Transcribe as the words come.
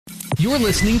You're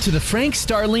listening to the Frank,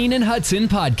 Starlene, and Hudson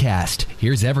podcast.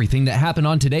 Here's everything that happened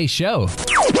on today's show.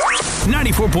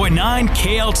 94.9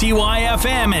 KLTY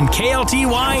FM and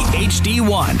KLTY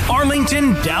HD1.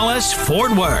 Arlington, Dallas,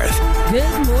 Fort Worth.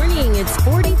 Good morning. It's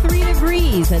 43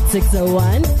 degrees at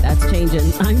 6:01. That's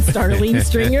changing. I'm Starlene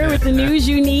Stringer with the news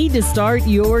you need to start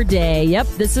your day. Yep,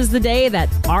 this is the day that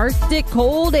Arctic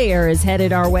cold air is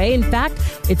headed our way. In fact,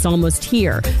 it's almost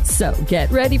here. So get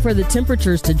ready for the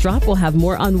temperatures to drop. We'll have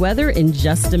more on weather in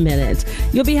just a minute.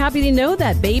 You'll be happy to know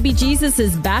that baby Jesus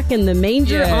is back in the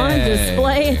manger on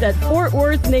display at that Fort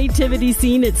Worth nativity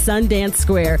scene at Sundance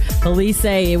Square. Police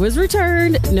say it was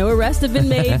returned. No arrests have been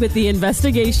made, but the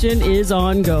investigation is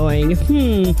ongoing.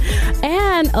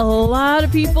 And a lot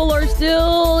of people are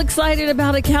still excited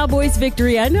about a Cowboys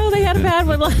victory. I know they had a bad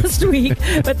one last week,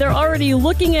 but they're already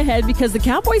looking ahead because the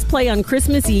Cowboys play on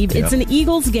Christmas Eve. It's an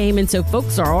Eagles game, and so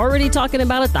folks are already talking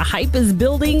about it. The hype is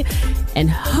building, and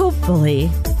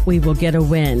hopefully we will get a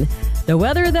win. The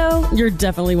weather, though, you're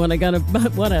definitely want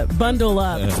to bundle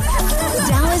up.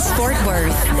 Dallas, Fort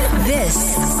Worth. This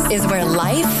is where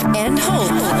life and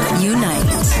hope unite.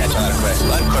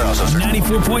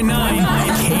 94.9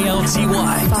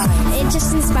 KLTY. It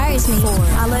just inspires me.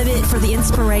 I love it for the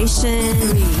inspiration.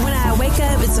 When I wake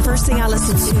up, it's the first thing I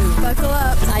listen to. Buckle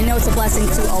up. I know it's a blessing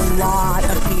to a lot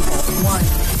of people.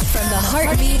 From the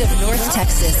heartbeat of North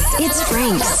Texas, it's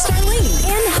Frank, Starlene,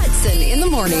 and Hudson in the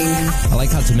morning. I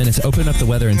like how Taminus opened up the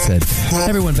weather and said,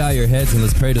 everyone bow your heads and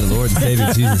let's pray to the Lord and Savior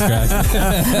Jesus Christ. It's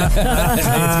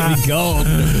going to be cold.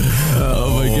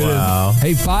 Oh my goodness. Wow.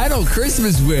 Hey, final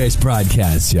Christmas wish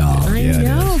broadcast, y'all. I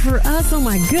know, for us, oh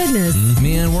my goodness.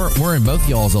 Man, we're in both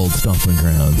y'all's old stomping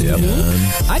grounds. Yep.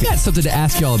 I got something to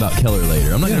ask y'all about Keller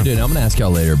later. I'm not going to do it. I'm going to ask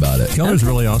y'all later about it. Keller's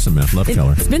really awesome, man. Love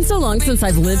Keller. It's been so long since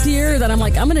I've lived here that I'm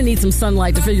like, I'm going to need some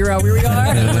sunlight to figure out where we are.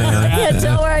 I can't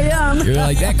tell where I am. You're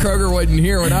like, that Kroger wasn't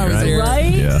here when I was here.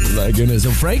 Right? Yeah. My goodness.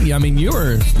 So, Frank, I mean,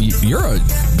 you're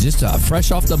just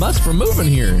fresh off the bus from moving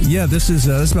here. Yeah, this is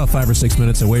about 5 or 6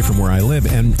 minutes away from where I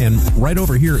live, and right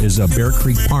over here is Bear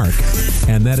Creek Park,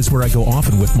 and that is where I go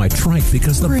often with my trike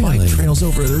because the bike trails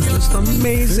over there are just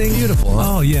amazing. They're beautiful.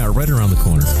 Huh? Oh, yeah, right around the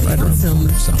corner. So,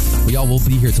 y'all will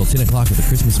be here till 10 o'clock with the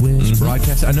Christmas Wish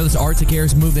broadcast. I know this Arctic air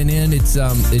is moving in. It's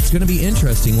going to be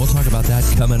interesting. We'll talk about that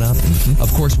coming up.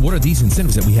 Of course, what are these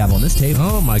incentives that we have on this table?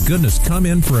 Oh, my goodness. Come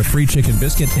in for a free chicken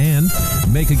biscuit and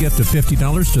make a gift of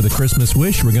 $50 to the Christmas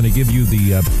Wish. We're going to give you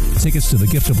the tickets to the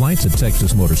Gift of Lights at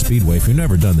Texas Motor Speedway. If you've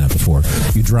never done that before,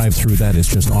 you drive through that. It's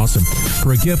just awesome.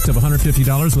 For a gift of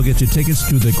 $150, we'll get you tickets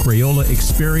to the Crayola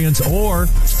Experience or,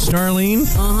 Starlene,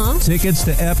 tickets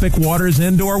to Epic Waters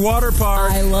Indoor Water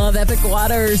Park. I love Epic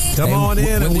Waters. Come on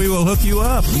in and we will hook you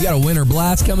up. You got a winter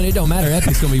blast coming. It don't matter.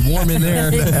 Epic's going to be warm in there.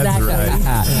 Exactly. That's right.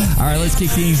 All right, let's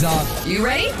kick things off. You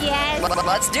ready? Yes.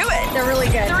 Let's do it. They're really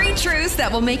good. 3 truths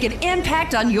that will make an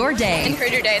impact on your day.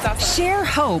 Improve your day. It's awesome. Share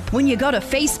hope when you go to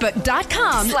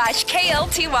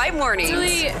Facebook.com/KLTY Mornings. It's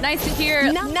really nice to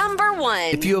hear. Number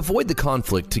 1. If you avoid the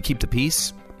conflict to keep the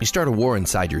peace, you start a war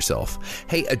inside yourself.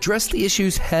 Hey, address the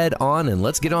issues head on and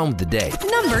let's get on with the day.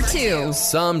 Number 2.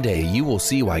 Someday you will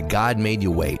see why God made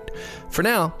you wait. For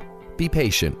now, be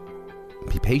patient.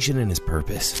 Be patient in his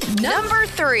purpose. Number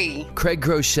 3. Craig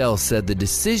Groeschel said the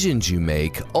decisions you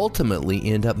make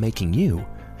ultimately end up making you.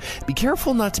 Be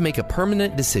careful not to make a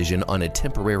permanent decision on a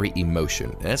temporary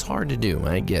emotion. That's hard to do,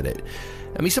 I get it.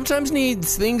 I mean, sometimes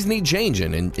things need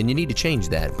changing, and you need to change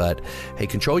that. But, hey,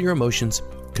 control your emotions,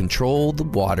 control the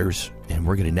waters, and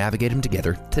we're going to navigate them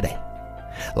together today.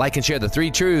 Like and share the 3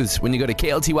 truths when you go to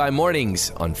KLTY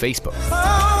Mornings on Facebook.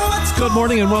 Good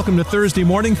morning and welcome to Thursday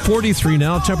morning. 43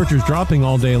 now. Temperatures dropping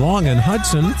all day long. And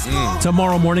Hudson,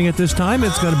 tomorrow morning at this time,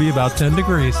 it's going to be about 10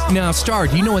 degrees. Now, Star,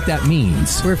 do you know what that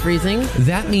means? We're freezing.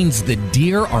 That means the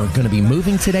deer are going to be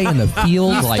moving today in the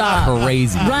field like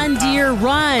crazy. Run, deer,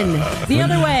 run. The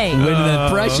other way. When the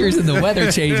pressures and the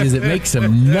weather changes, it makes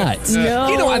them nuts. No.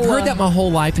 You know, I've heard that my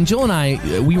whole life. And Jill and I,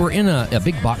 we were in a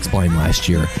big box blind last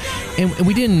year. And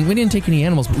we didn't take any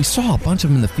animals, but we saw a bunch of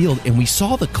them in the field. And we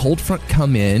saw the cold front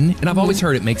come in. And I've always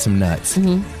heard it makes them nuts.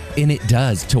 And it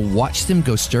does. To watch them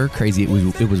go stir crazy, it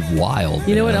was wild.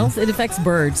 You know what else? It affects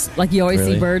birds. Like you always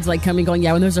see birds like coming, going,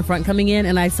 yeah, when there's a front coming in.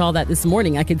 And I saw that this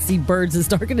morning. I could see birds as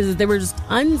dark as there were just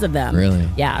tons of them. Really?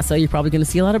 Yeah, so you're probably going to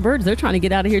see a lot of birds. They're trying to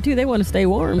get out of here too. They want to stay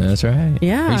warm. That's right.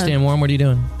 Yeah. Are you staying warm? What are you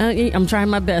doing? I'm trying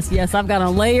my best. Yes, I've got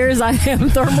on layers. I am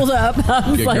thermaled up.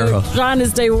 I'm Good girl. trying to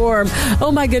stay warm.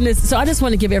 Oh my goodness. So I just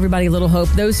want to give everybody a little hope.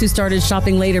 Those who started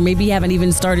shopping later, maybe haven't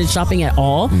even started shopping at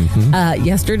all.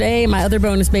 Yesterday, my other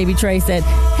bonus baby baby Trey said,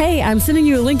 hey, I'm sending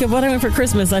you a link of what I want for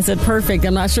Christmas. I said, perfect.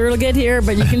 I'm not sure it'll get here,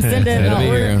 but you can send it. It'll be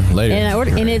here later. And I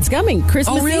ordered, and it's coming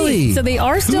Christmas really? Eve. So they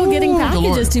are still getting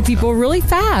packages to people really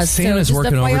fast. Santa's so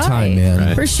working FYI, overtime, man.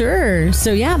 Right. For sure.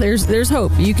 So yeah, there's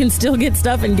hope. You can still get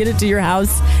stuff and get it to your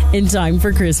house in time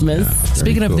for Christmas.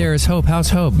 Speaking of there is hope, how's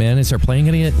hope, man? Is our plane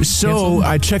going to get So canceled?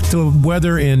 I checked the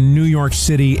weather in New York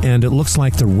City, and it looks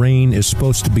like the rain is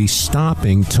supposed to be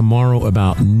stopping tomorrow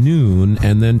about noon,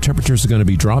 and then temperatures are going to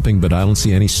be dropping, but I don't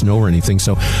see any snow or anything.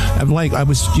 So I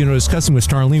was discussing with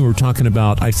Starlene, we were talking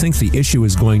about, I think the issue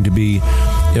is going to be,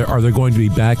 are there going to be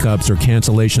backups or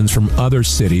cancellations from other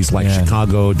cities like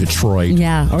Chicago, Detroit?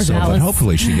 Yeah, or But Dallas.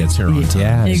 hopefully she gets here on time.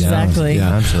 Yeah, Exactly.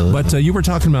 Yeah, absolutely. But you were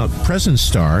talking about Present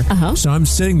Star. Uh-huh. So I'm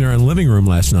sitting there in the living room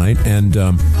last night, and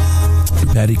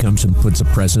Patty comes and puts a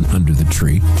present under the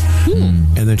tree.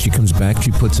 And then she comes back,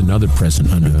 she puts another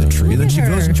present under the tree. Then she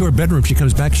goes into her bedroom, she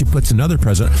comes back, she puts another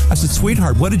present. I said,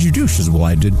 sweetheart, what did you do? She said, well,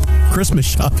 I did Christmas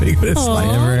shopping. It's like,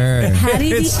 Patty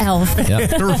the elf.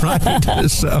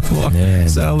 right.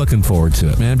 So looking forward to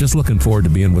it, man. Just looking forward to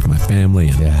being with my family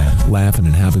and laughing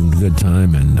and having a good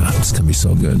time, and it's going to be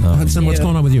so good. Hudson, what's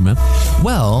going on with you, man?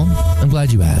 Well, I'm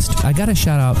glad you asked. I got a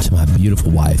shout out to my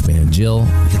beautiful wife, man, Jill.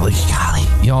 Golly,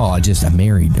 y'all, I'm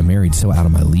married so out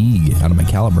of my league, out of my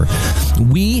caliber.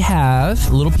 We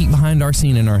have a little peek behind our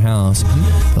scene in our house.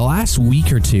 The last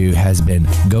week or two has been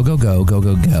go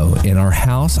in our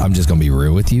house. I'm just gonna be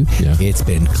real with you. It's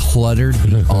been cluttered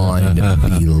beyond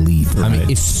belief. I mean,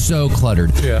 it's so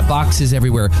cluttered. Boxes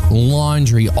everywhere,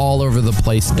 laundry all over the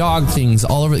place, dog things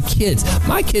all over the kids.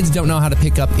 My kids don't know how to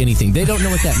pick up anything. They don't know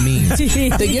what that means.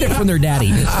 They get it from their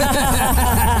daddy.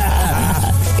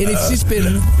 And it's just been,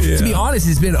 to be honest,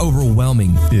 it's been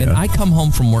overwhelming. And I come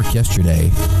home from work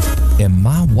yesterday, and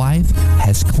my wife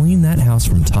has cleaned that house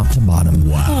from top to bottom.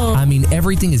 Wow. I mean,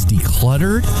 everything is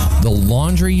decluttered. The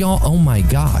laundry, y'all, oh my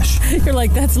gosh. You're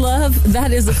like, that's love?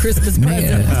 That is a Christmas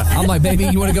present. I'm like, baby,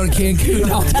 you want to go to Cancun?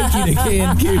 I'll take you to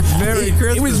Cancun. Merry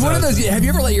Christmas. It was one of those, have you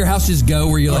ever let your house just go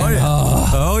where you're like,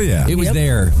 Oh, yeah. It was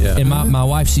there. Yeah. And my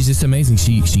wife, she's just amazing.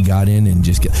 She got in and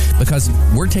just, because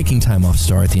we're taking time off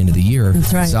Star at the end of the year.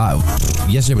 That's right. So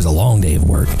yesterday was a long day of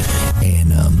work,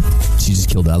 and she just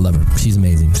killed it. I love her. She's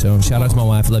amazing. So shout out to my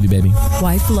wife. Love you, baby.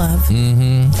 Wife love.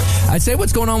 I'd say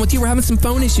what's going on with you. We're having some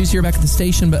phone issues here back at the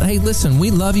station, but hey, listen,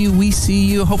 we love you. We see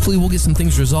you. Hopefully we'll get some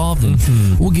things resolved, and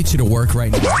we'll get you to work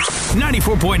right now.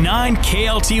 94.9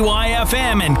 KLTY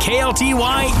FM and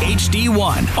KLTY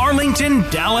HD1. Arlington,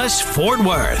 Dallas, Fort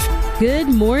Worth. Good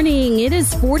morning. It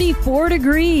is 44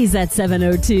 degrees at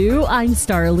 7:02. I'm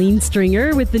Starlene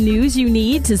Stringer with the news you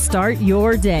need to start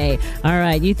your day. All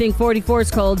right, you think 44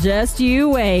 is cold? Just you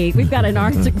wait. We've got an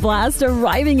Arctic blast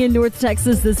arriving in North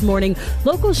Texas this morning.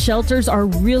 Local shelters are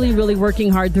really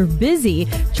working hard. They're busy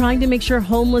trying to make sure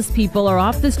homeless people are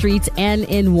off the streets and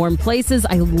in warm places.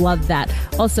 I love that.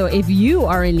 Also, if you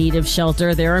are in need of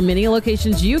shelter, there are many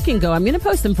locations you can go. I'm going to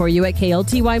post them for you at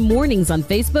KLTY Mornings on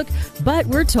Facebook, but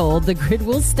we're told the grid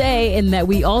will stay and that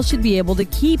we all should be able to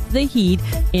keep the heat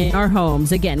in our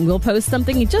homes. Again, we'll post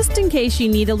something just in case you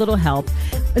need a little help.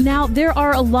 Now, there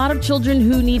are a lot of children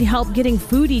who need help getting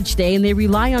food each day, and they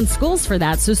rely on schools for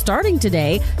that. So starting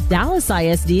today, Dallas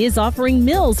ISD is offering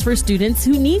meals for students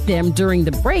who need them during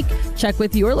the break. Check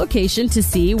with your location to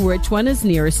see which one is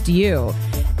nearest to you.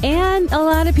 And a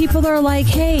lot of people are like,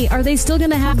 hey, are they still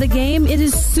going to have the game? It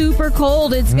is super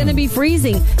cold. It's going to be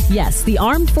freezing. Yes, the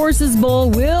Armed Forces Bowl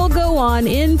will go on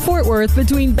in Fort Worth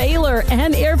between Baylor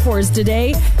and Air Force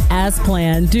today as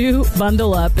planned. Do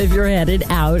bundle up if you're headed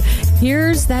out.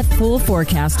 Here's that full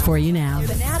forecast for you now.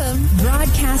 And Adam,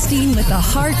 broadcasting with a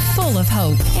heart full of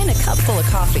hope and a cup full of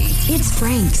coffee. It's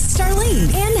Frank,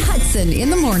 Starlene, and Hudson in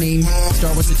the morning.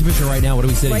 Star, what's the temperature right now? What are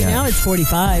we sitting Right at? now it's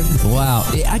 45. Wow.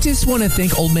 I just want to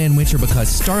thank Old Man Winter because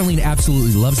Starlene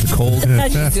absolutely loves the cold.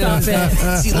 Stop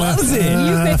it. She loves it.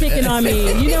 You've been picking on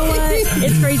me. You know what?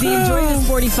 It's crazy. Enjoy this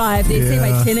 45. They say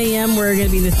by 10 a.m. we're going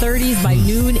to be in the 30s. By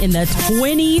noon in the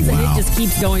 20s. And it just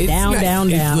keeps going down.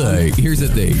 Look, here's the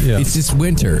thing. It's just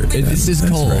winter. It's just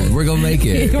cold. right. We're going to make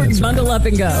it. We're bundle up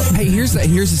and go. Hey, here's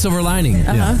the silver lining.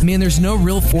 Man, there's no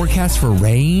real forecast for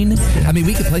rain. I mean,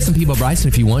 we could play some People Bryson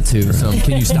if you want to. So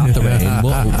can you stop the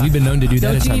rain? We've been known to do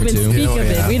that Don't a you time or even two. speak of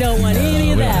it. We don't want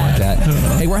any of that.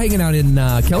 Hey, we're hanging out in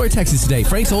Keller, Texas today.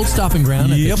 Frank's old stopping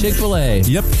ground at the Chick-fil-A.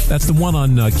 Yep, that's the one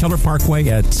on Keller Parkway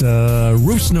at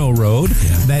Roof Snow Road.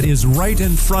 That is right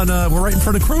in front of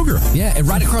Kroger. Yeah, and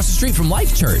right across the street from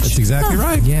Life Church. That's exactly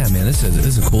right. Yeah, man, this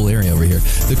is a cool area over here.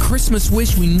 The Christmas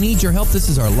Wish, we need your help. This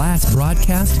is our last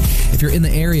broadcast. If you're in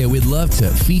the area, we'd love to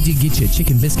feed you, get you a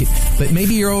chicken biscuit. But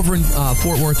maybe you're over in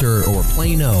Fort Worth or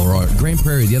Plano or Grand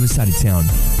Prairie, the other side of town.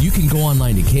 You can go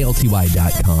online to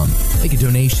klty.com. Make a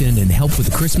donation and help with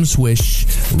the Christmas Wish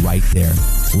right there.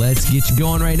 Let's get you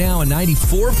going right now on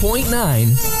 94.9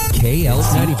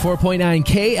 KLTY. 94.9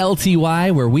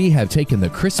 KLTY, where we have taken the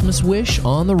Christmas Wish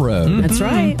on the road. That's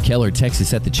right. Keller,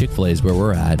 Texas at the Chick-fil-A is where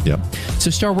we're at. Yep. So,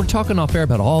 Star, we're talking off air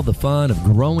about all the fun of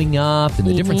growing up and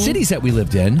the different cities that we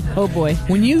lived in. Oh, boy.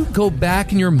 When you go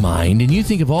back in your mind and you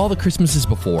think of all the Christmases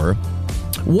before,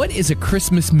 what is a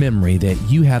Christmas memory that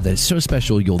you have that is so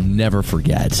special you'll never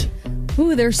forget?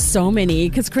 Ooh, there's so many,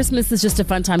 because Christmas is just a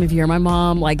fun time of year. My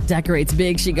mom, decorates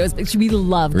big. She goes big. We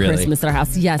love Christmas at our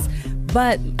house. Yes.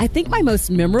 But I think my most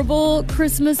memorable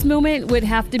Christmas moment would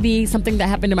have to be something that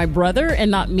happened to my brother and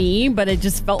not me, but it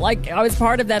just felt like I was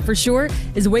part of that for sure,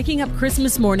 is waking up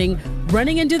Christmas morning,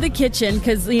 running into the kitchen,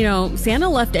 because, Santa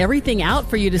left everything out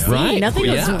for you to see. Right. Nothing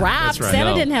was Yeah. wrapped. That's right.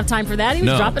 Santa No. didn't have time for that. He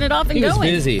was dropping it off and He going. was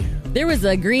busy. There was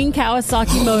a green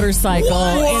Kawasaki motorcycle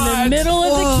in the middle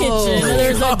of the kitchen.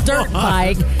 There's a dirt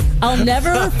bike. I'll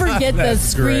never forget the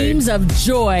screams of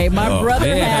joy my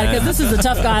brother had, because this is a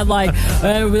tough guy. I'm like,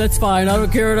 that's fine. I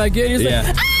don't care what I get. He's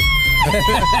like,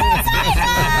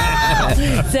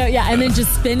 so yeah, and then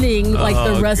just spending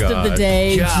the rest of the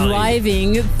day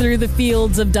driving through the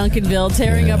fields of Duncanville,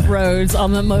 tearing up roads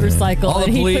on the motorcycle. All the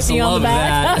and he police put me on the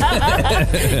love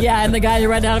back. Yeah, and the guy who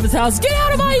ran out of his house, get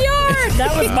out of my yard.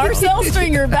 That was Marcel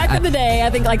Stringer back in the day. I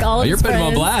think all of You're his putting him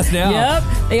on friends. blast now.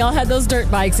 Yep, they all had those dirt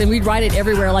bikes, and we'd ride it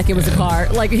everywhere like it was a car.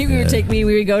 Like he would take me,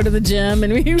 we would go to the gym,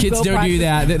 and we would Kids go don't practice. do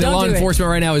that. The Don't law do it. enforcement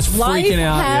right now is freaking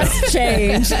out. Life has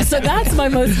changed. So that's my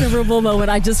most memorable moment.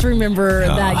 I just remember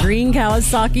that green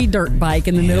Kawasaki dirt bike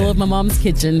in the middle of my mom's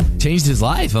kitchen. Changed his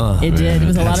life, huh? It did. It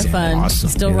was a lot of That's fun. awesome.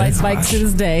 Still Yeah, rides bikes to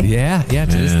this day. Yeah,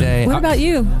 to this day. What about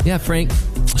you? Yeah, Frank.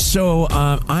 So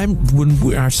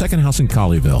our second house in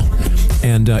Colleyville,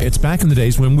 and it's back in the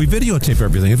days when we videotape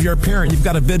everything. If you're a parent, you've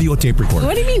got a videotape recorder.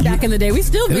 What do you mean back in the day? We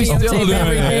still videotape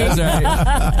everything.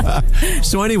 That's right.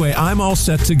 So anyway, I'm all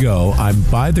set to go. I'm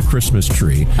by the Christmas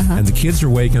tree, and the kids are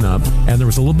waking up, and there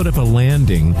was a little bit of a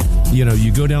landing.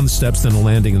 You go down the steps, then a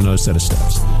landing, and another set of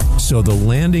steps. So the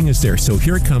landing is there. So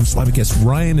here it comes. I guess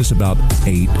Ryan is about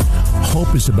 8,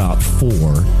 Hope is about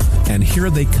 4, and here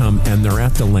they come, and they're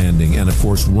at the landing. And of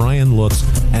course, Ryan looks,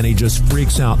 and he just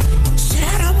freaks out.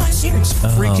 Santa was here. He's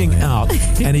freaking out,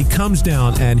 and he comes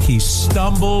down, and he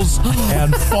stumbles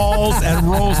and falls and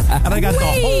rolls, and I got the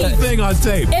whole thing on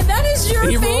tape. And that is your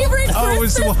favorite Oh, it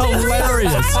was Christmas memory?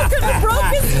 hilarious. Ryan could have broke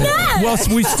his neck. Well,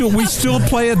 we still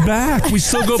play it back. We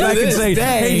still go back and this say, day.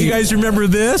 "Hey, you guys remember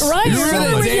this?" Ryan, You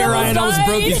remember the day Ryan almost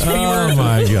broke his femur? Oh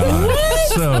my God! What?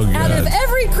 So good. Out of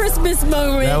every Christmas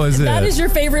moment, That was that it. is your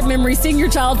favorite memory, seeing your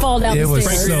child fall down It the was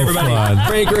stairs. so fun.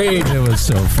 Frank Reed. It was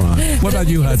so fun. What about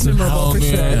you, Hudson? Oh,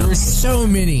 man. There's so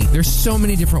many. There's so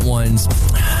many different ones.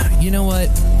 You know what?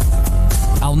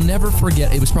 I'll never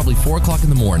forget. It was probably 4 o'clock in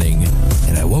the morning,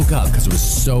 and I woke up because I was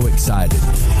so excited.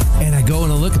 And I go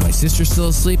and I look, and my sister's still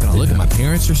asleep, and I look, and my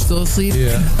parents are still asleep.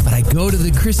 Yeah. But I go to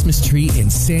the Christmas tree,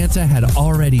 and Santa had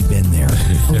already been there.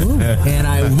 And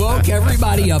I woke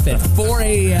everybody up at 4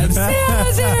 a.m.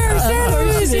 Santa's here!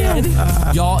 Santa's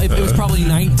here! Y'all, it was probably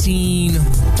Don't tell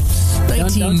it.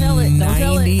 Don't tell it.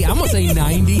 1990. I'm going to say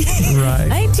 90. Right.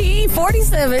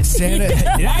 1947. Santa,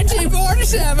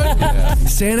 1947.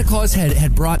 Santa Claus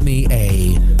had brought me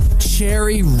a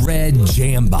cherry red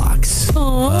jam box.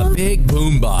 Aw. A big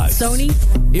boom box. Sony?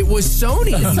 It was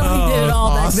Sony. Sony did it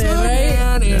all back then,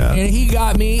 right? And he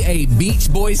got me a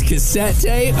Beach Boys cassette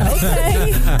tape.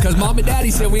 Okay. Because Mom and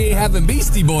Daddy said we ain't having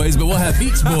Beastie Boys, but we'll have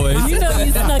Beach Boys. You know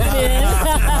you snuck it in.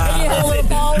 You had a little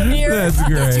ball in here. That's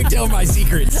You great. tell my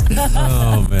secrets.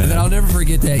 Oh And then man. I'll never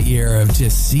forget that year of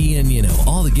just seeing,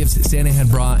 all the gifts that Santa had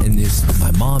brought, and just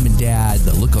my mom and dad,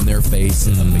 the look on their face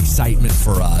and the excitement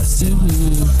for us. And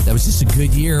that was just a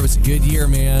good year. It was a good year,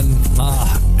 man.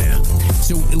 Ah, man.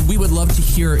 So we would love to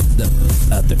hear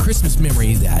the Christmas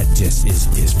memory that just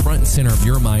is front and center of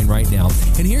your mind right now.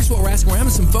 And here's what we're asking. We're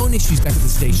having some phone issues back at the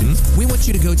station. We want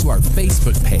you to go to our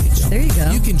Facebook page. There you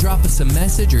go. You can drop us a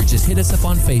message or just hit us up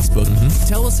on Facebook.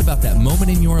 Tell us about that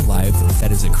moment in your life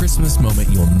that is a Christmas moment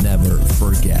you'll never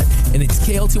forget. And it's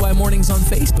KLTY Mornings on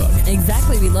Facebook.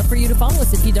 Exactly. We'd love for you to follow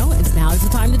us. If you don't, now is the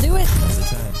time to do it. All the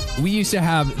time. We used to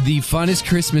have the funnest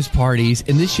Christmas parties,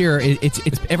 and this year it's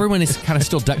everyone is kind of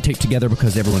still duct taped together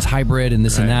because everyone's hybrid and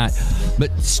this and that.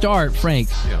 But Frank,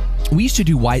 we used to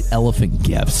do white elephant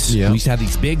gifts. Yeah. We used to have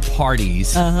these big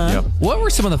parties. What were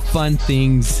some of the fun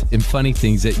things and funny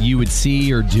things that you would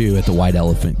see or do at the white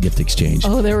elephant gift exchange?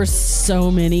 Oh, there were so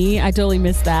many. I totally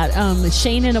missed that.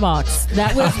 Shane in a box.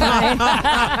 That was my...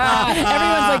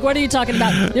 Everyone's like, what are you talking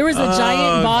about? There was a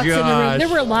giant box in the room. There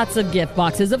were lots of gift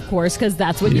boxes, of course, because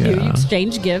that's what you do. You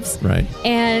exchange gifts. Right.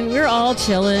 And we were all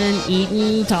chilling,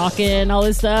 eating, talking, all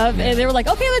this stuff. And they were like,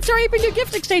 okay, let's hurry up and do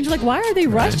gift exchange. We're like, why are they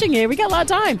rushing it? We got a lot of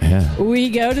time. Yeah. We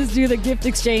go to do the gift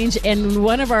exchange, and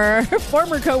one of our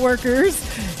former coworkers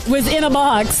was in a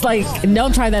box. Like,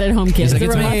 don't try that at home, kids. There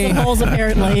were lots of holes,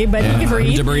 apparently, but he could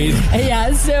breathe. To breathe.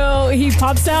 Yeah, so he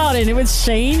pops out, and it was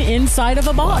Shane inside of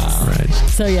a box. Wow. Right.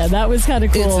 So, yeah, that was kind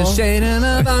of cool. It's a Shane in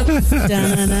a box.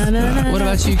 What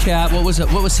about you, Kat? What was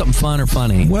something fun or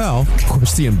funny? Well, of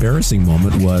course, the embarrassing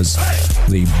moment was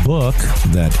the book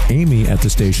that Amy at the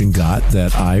station got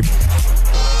that I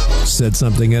said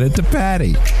something in it to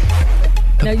Patty.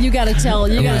 No, you got to tell.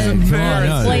 You got to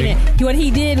explain it. What he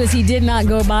did was he did not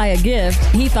go buy a gift.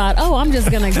 He thought, oh, I'm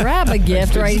just going to grab a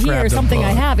gift right here, something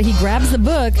I have. He grabs the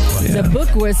book. Yeah. The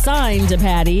book was signed to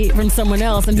Patty from someone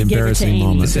else, and he gave it to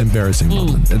Amy. Embarrassing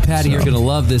moment. And Patty, you're going to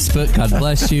love this book. God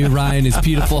bless you. Ryan is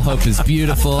beautiful. Hope is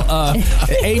beautiful.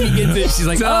 Amy gets it. She's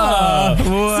like, oh. So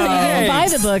you didn't buy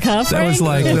the book, huh, Frank?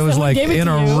 That was like in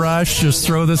a rush, just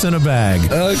throw this in a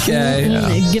bag.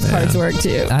 Okay. Gift cards work,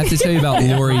 too. I have to tell you about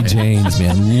Lori Janes,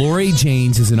 man. Lori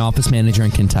Janes is an office manager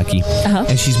in Kentucky,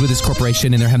 and she's with this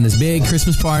corporation, and they're having this big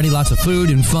Christmas party, lots of food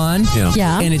and fun.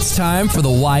 Yeah. And it's time for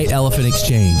the white elephant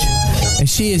exchange. And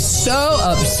she is so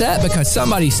upset because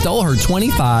somebody stole her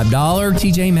 $25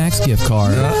 TJ Maxx gift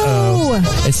card. Uh-oh.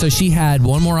 And so she had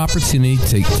one more opportunity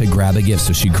to grab a gift.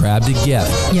 So she grabbed a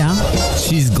gift. Yeah.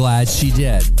 She's glad she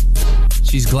did.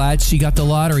 She's glad she got the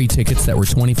lottery tickets that were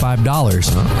 $25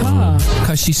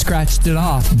 because she scratched it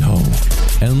off. No.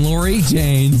 And Lori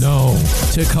Janes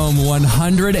took home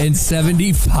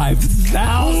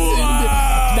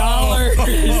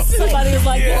 $175,000. Somebody was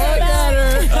like, look at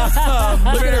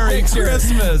her. Merry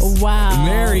Christmas. Wow.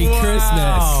 Merry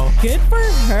Christmas. Good for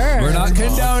her. We're not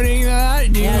condoning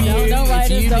that. Don't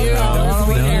write us.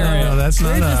 No, that's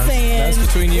not We're just saying. That's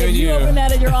between you and you. If you open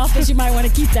that in your office, you might want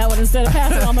to keep that one instead of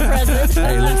passing on the present.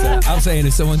 Hey, listen, I'm saying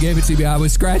if someone gave it to me, I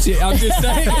would scratch it. I'm just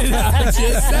saying.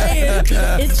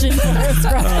 Itching for a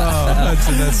scratch.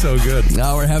 That's so good.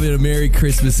 Now we're having a Merry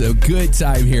Christmas, a good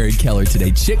time here in Keller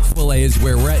today. Chick-fil-A is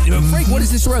where we're at. Frank, what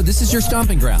is this road? This is your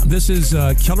stomping ground. This is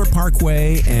Keller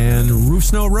Parkway and Roof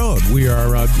Snow Road. We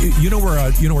are, you know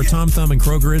where Tom Thumb and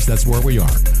Kroger is? That's where we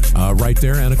are. Right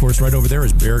there, and of course, right over there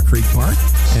is Bear Creek Park.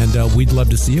 And we'd love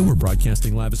to see you. We're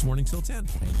broadcasting live this morning till 10.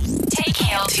 Take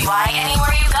KLTY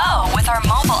anywhere you go with our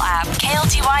mobile app,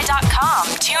 KLTY.com.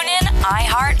 Tune in,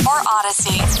 iHeart, or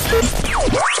Odyssey.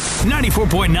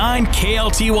 94.9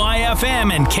 KLTY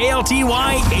FM and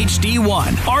KLTY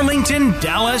HD1. Arlington,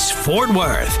 Dallas, Fort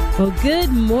Worth. Well, good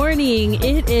morning.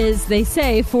 It is, they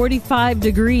say, 45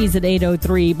 degrees at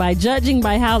 8:03. By judging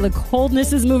by how the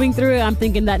coldness is moving through, I'm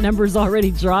thinking that number's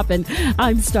already dropping.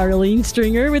 I'm Starlene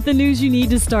Stringer with the news you need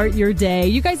to start your day.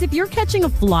 You guys, if you're catching a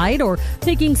flight or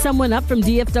picking someone up from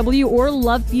DFW or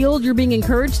Love Field, you're being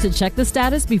encouraged to check the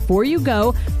status before you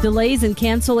go. Delays and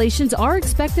cancellations are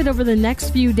expected over the next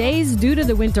few days due to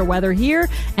the winter weather here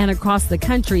and across the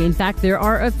country. In fact, there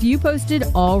are a few posted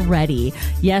already.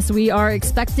 Yes, we are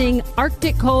expecting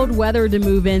Arctic cold weather to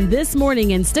move in this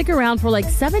morning and stick around for like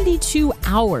 72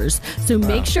 hours. So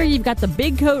make sure you've got the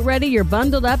big coat ready, you're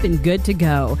bundled up and good to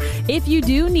go. If you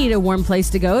do need a warm place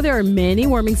to go, there are many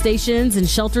warming stations and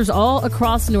shelters all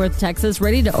across North Texas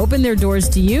ready to open their doors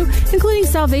to you, including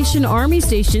Salvation Army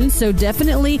stations. So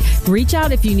definitely reach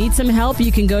out if you need some help.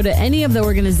 You can go to any of the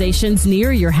organizations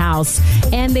near your house.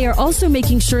 And they are also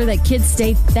making sure that kids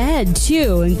stay fed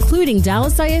too, including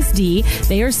Dallas ISD.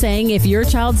 They are saying if your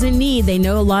child's in need, they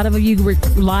know a lot of you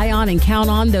rely on and count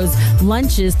on those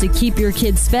lunches to keep your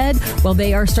kids fed. Well,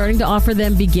 they are starting to offer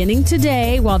them beginning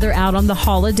today while they're out on the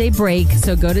holiday break.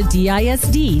 So go to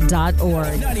DISD.org.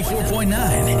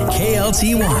 94.9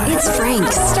 KLTY. It's Frank,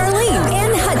 Starlene,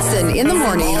 and Hudson in the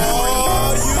morning.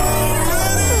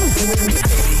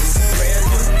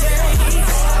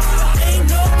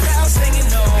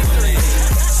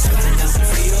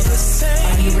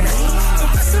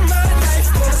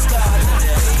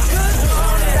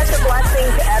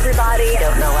 Everybody.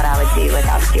 Don't know what I would do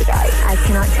without you guys. I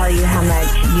cannot tell you how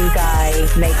much you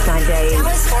guys make my day.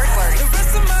 Dallas, Fort Worth.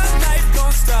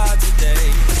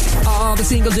 All the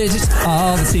single digits,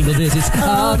 all the single digits,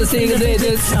 all the single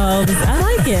digits. I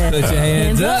like it. Put your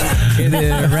hands up and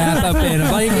then wrap up in a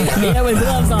blanket. Yeah, with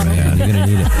gloves on. Man, you're going to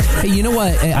need it. Hey, you know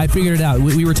what? I figured it out.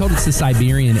 We were told it's the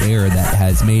Siberian air that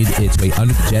has made its way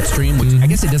under the jet stream, which I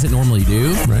guess it doesn't normally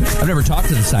do. Right. I've never talked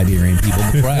to the Siberian people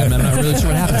before. I'm not really sure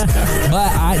what happens.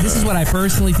 But this is what I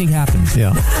personally think happened.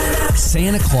 Yeah.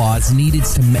 Santa Claus needed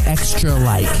some extra,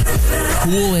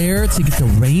 cool air to get the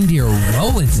reindeer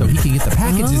rolling so he can get the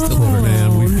packages delivered.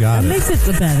 Man, we've got That it. makes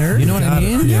it better. You know what I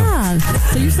mean? Yeah.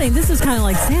 So you're saying this is kind of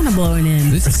like Santa blowing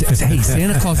in. Hey,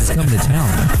 Santa Claus is coming to town.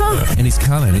 And he's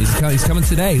coming. He's coming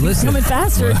today. Listen. Coming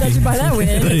faster, judging by that win.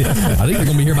 I think they're going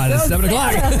to be here by 7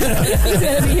 o'clock. He's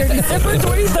going to be here December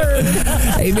 23rd.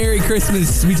 Hey, Merry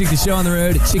Christmas. We took the show on the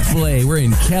road at Chick-fil-A. We're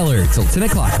in Keller till 10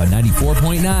 o'clock on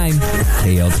 94.9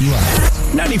 KLTY.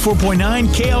 94.9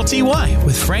 KLTY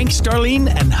with Frank, Starlene,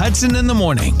 and Hudson in the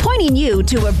morning. Pointing you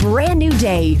to a brand new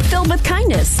day filled with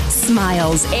kindness,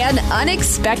 smiles, and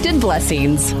unexpected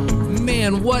blessings.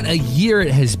 Man, what a year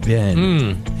it has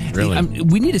been. Really?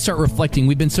 We need to start reflecting.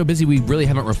 We've been so busy, we really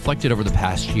haven't reflected over the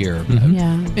past year.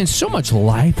 Yeah. And so much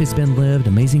life has been lived,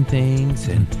 amazing things.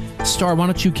 And Star, why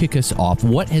don't you kick us off?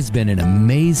 What has been an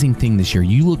amazing thing this year?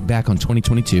 You look back on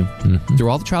 2022 through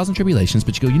all the trials and tribulations,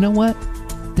 but you go, you know what?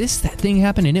 That thing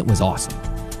happened and it was awesome.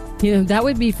 That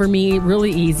would be for me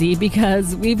really easy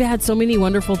because we've had so many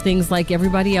wonderful things like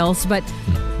everybody else, but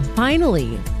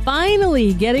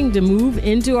finally getting to move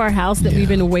into our house that we've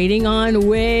been waiting on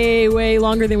way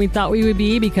longer than we thought we would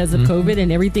be because of COVID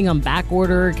and everything on back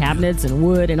order, cabinets and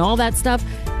wood and all that stuff.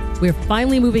 We're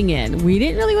finally moving in. We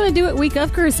didn't really want to do it week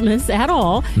of Christmas at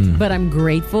all, but I'm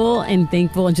grateful and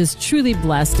thankful and just truly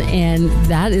blessed. And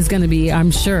that is going to be, I'm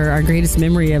sure, our greatest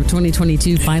memory of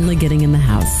 2022, finally getting in the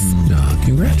house.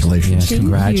 Congratulations. Yes,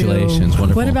 congratulations. You.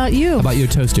 Wonderful. What about you? How about you, a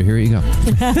toaster? Here you go.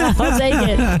 I'll take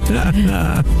it.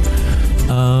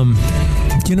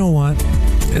 You know what?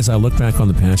 As I look back on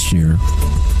the past year,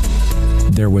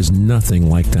 there was nothing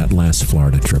like that last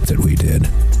Florida trip that we did.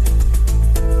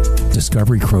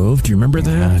 Discovery Cove, do you remember that?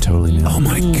 Yeah, I totally do. Oh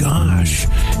my gosh.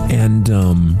 And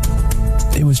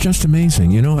it was just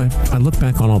amazing. You know, I look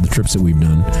back on all the trips that we've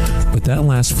done, but that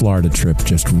last Florida trip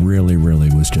just really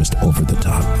was just over the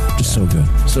top. Just so good.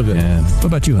 So good. Yeah. What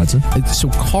about you, Hudson? So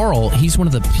Carl, he's one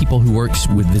of the people who works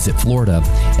with Visit Florida,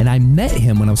 and I met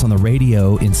him when I was on the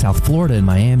radio in South Florida, in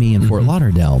Miami, and Fort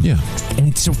Lauderdale. Yeah. And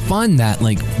it's so fun that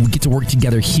we get to work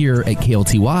together here at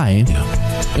KLTY.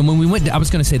 Yeah. And when we went, I was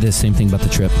going to say the same thing about the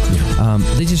trip.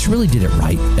 They just really did it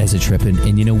right as a trip, and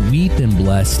we've been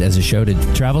blessed as a show to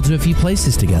travel to a few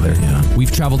places together. Yeah.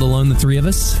 We've traveled alone, the three of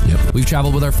us. Yep. We've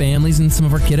traveled with our families and some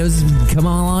of our kiddos. Come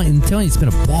on, and tell you, it's been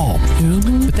a ball.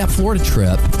 But that Florida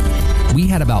trip, we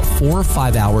had about 4 or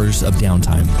 5 hours of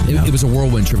downtime. It was a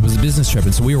whirlwind trip. It was a business trip,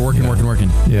 and so we were working.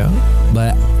 Yeah.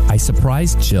 But I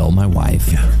surprised Jill, my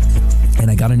wife. Yeah. And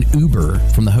I got an Uber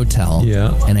from the hotel.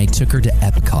 Yeah. And I took her to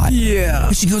Epcot. Yeah.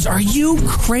 And she goes, "Are you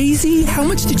crazy? How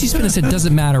much did you spend?" I said,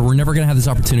 "Doesn't matter. We're never going to have this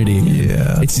opportunity again.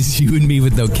 Yeah. It's just you and me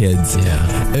with no kids."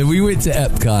 Yeah. And we went to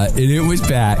Epcot, and it was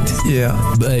packed.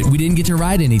 Yeah. But we didn't get to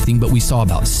ride anything, but we saw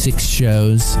about 6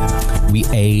 shows. We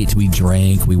ate, we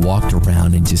drank, we walked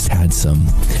around and just had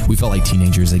we felt like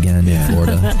teenagers again in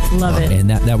Florida. Love it. And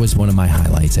that was one of my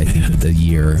highlights, I think, of the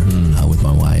year with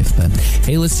my wife. But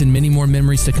hey, listen, many more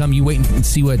memories to come. You wait and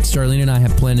see what Starlene and I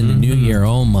have planned in the new year.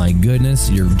 Oh my goodness,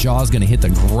 your jaw's going to hit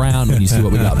the ground when you see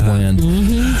what we got planned.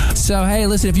 So hey,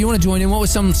 listen, if you want to join in, what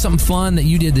was something fun that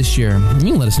you did this year?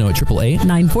 You can let us know at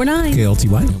 888-949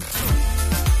 KLTY.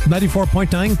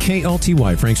 94.9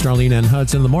 KLTY. Frank, Starlene, and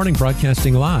Hudson in the morning,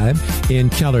 broadcasting live in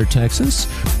Keller, Texas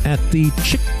at the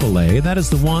Chick-fil-A. That is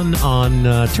the one on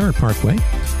Terra Parkway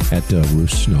at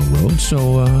Roos Snow Road.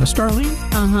 So, Starlene,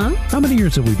 how many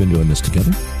years have we been doing this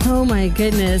together? Oh my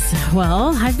goodness.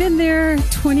 Well, I've been there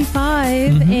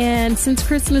 25, and since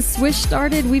Christmas Wish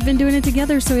started, we've been doing it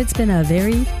together, so it's been a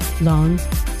very long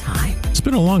time. It's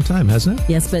been a long time, hasn't it?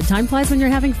 Yes, but time flies when you're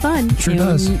having fun. It sure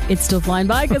does. It's still flying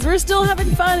by because we're still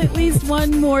having fun. At least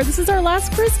one more. This is our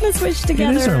last Christmas Wish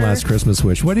together. It is our last Christmas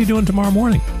Wish. What are you doing tomorrow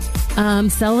morning?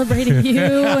 Celebrating you,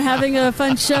 having a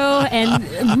fun show,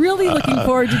 and really looking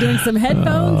forward to doing some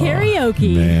headphone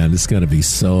karaoke. Man, it's going to be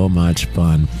so much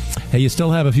fun. Hey, you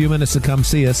still have a few minutes to come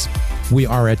see us. We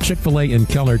are at Chick-fil-A in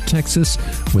Keller, Texas,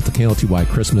 with the KLTY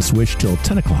Christmas Wish till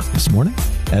 10 o'clock this morning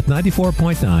at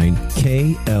 94.9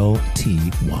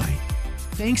 KLTY.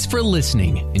 Thanks for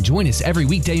listening, and join us every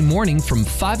weekday morning from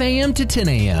 5 a.m. to 10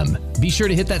 a.m. Be sure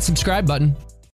to hit that subscribe button.